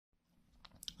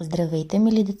Здравейте,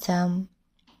 мили деца!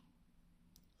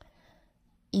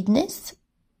 И днес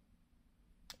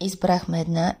избрахме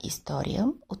една история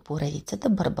от поредицата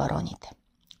Барбароните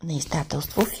на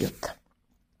издателство Филм.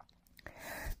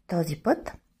 Този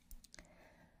път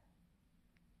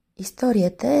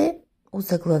историята е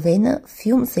озаглавена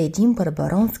 "Филм за един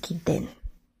барбаронски ден".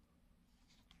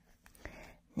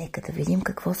 Нека да видим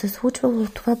какво се случва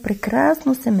в това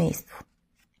прекрасно семейство.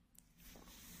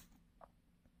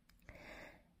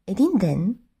 Един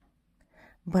ден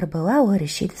Барбалала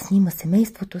реши да снима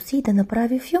семейството си и да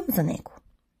направи филм за него.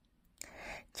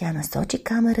 Тя насочи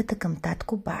камерата към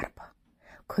татко Барба,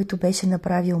 който беше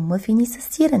направил мъфини с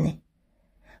сирене.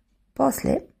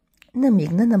 После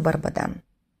намигна на Барбадан.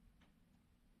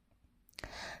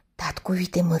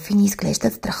 "Татковите мъфини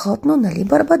изглеждат страхотно, нали,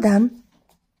 Барбадан?"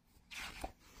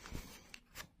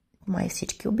 Май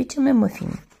всички обичаме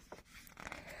мъфини.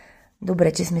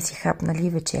 Добре, че сме си хапнали и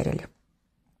вечеряли.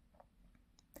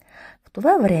 В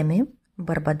това време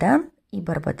Барбадан и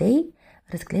Барбадей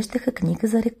разглеждаха книга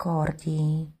за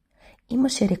рекорди.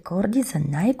 Имаше рекорди за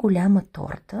най-голяма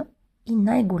торта и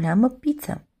най-голяма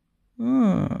пица.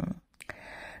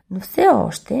 Но все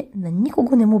още на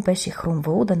никого не му беше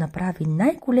хрумвало да направи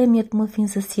най-големият мъфин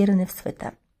за сирене в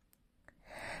света.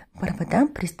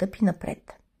 Барбадан пристъпи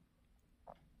напред.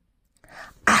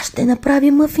 "Аз ще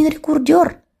направя мъфин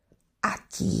рекордьор, а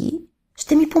ти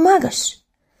ще ми помагаш",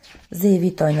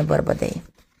 заяви той на Барбадей.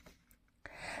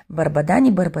 Барбадан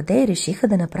и Барбадей решиха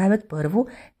да направят първо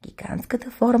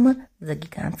гигантската форма за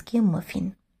гигантския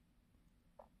мъфин.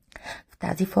 В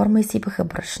тази форма изсипаха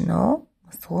брашно,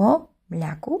 масло,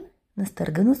 мляко,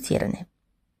 настъргано сирене.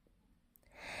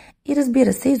 И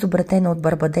разбира се, изобретена от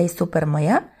Барбадей супер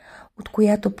мая, от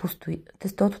която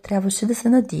тестото трябваше да се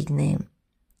надигне.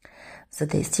 За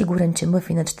да е сигурен, че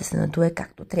мъфинът ще се надуе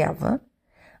както трябва,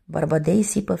 Барбадей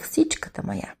изсипа всичката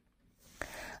мая.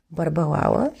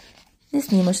 Барбалала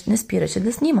не спираше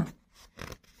да снима.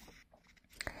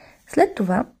 След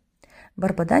това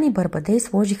Барбадан и Барбадей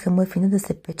сложиха мъфина да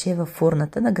се пече във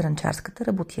фурната на гранчарската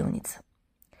работилница,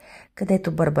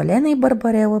 където Барбалена и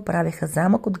Барбарела правеха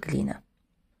замък от глина.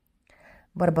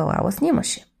 Барбалала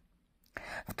снимаше.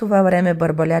 В това време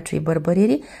Барбалячо и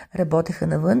Барбарири работеха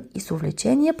навън и с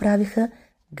увлечение правиха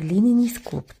глинени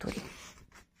скулптури.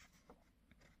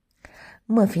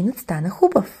 Мъфинът стана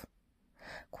хубав.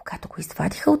 Когато го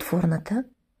извадиха от фурната,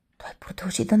 той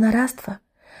продължи да нараства.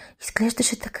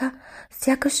 Изглеждаше така,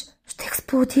 сякаш ще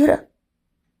експлодира.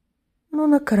 Но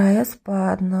накрая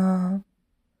спадна.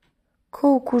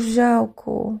 Колко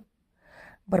жалко!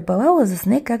 Барбалала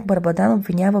засне как Барбадан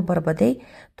обвинява Барбадей.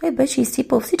 Той беше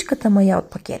изсипал всичката мая от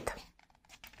пакета.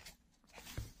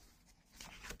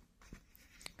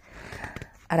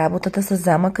 Работата с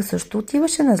замъка също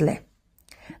отиваше на зле.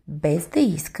 Без да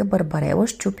иска, Барбарела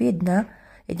счупи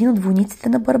един от войниците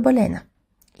на Барбалена.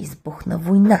 Избухна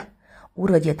война.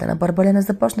 Оръдията на Барбалена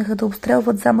започнаха да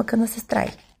обстрелват замъка на сестра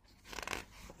й.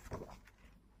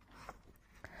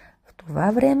 В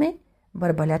това време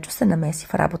Барбалячо се намеси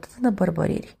в работата на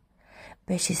Барбарири.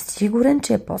 Беше сигурен,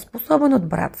 че е по-способен от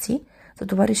брат си,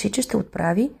 затова реши, че ще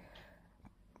оправи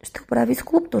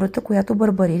скулптурата, която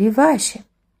Барбарири ваеше.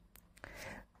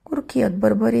 Горкият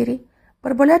Барбарири.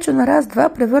 Барбалячо на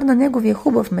раз-два превърна неговия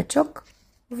хубав мечок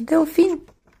в делфин.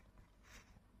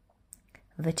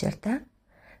 Вечерта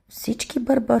всички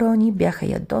барбарони бяха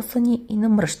ядосани и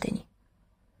намръщени.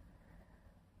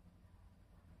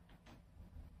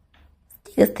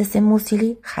 "Стига сте се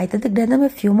мусили, хайде да гледаме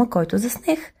филма, който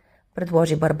заснех",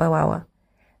 предложи Барбалала.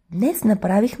 "Днес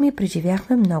направихме и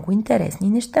преживяхме много интересни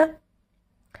неща."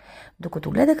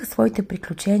 Докато гледаха своите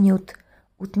приключения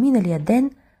от миналия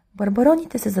ден,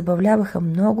 барбароните се забавляваха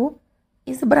много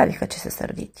и забравиха, че са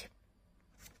сърдити.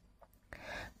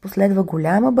 Последва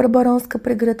голяма барбаронска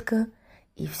прегръдка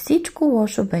и всичко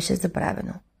лошо беше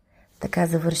забравено. Така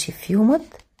завърши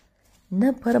филмът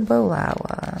на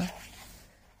Барбалала.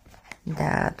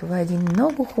 Да, това е един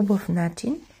много хубав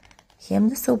начин хем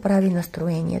да се оправи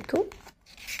настроението,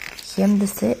 хем да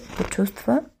се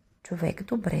почувства човек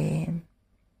добре.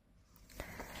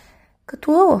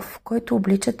 Като олъв, който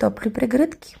облича топли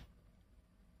прегръдки.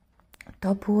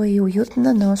 Топла и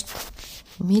уютна нощ,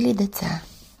 мили деца.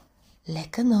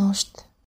 Лека нощ!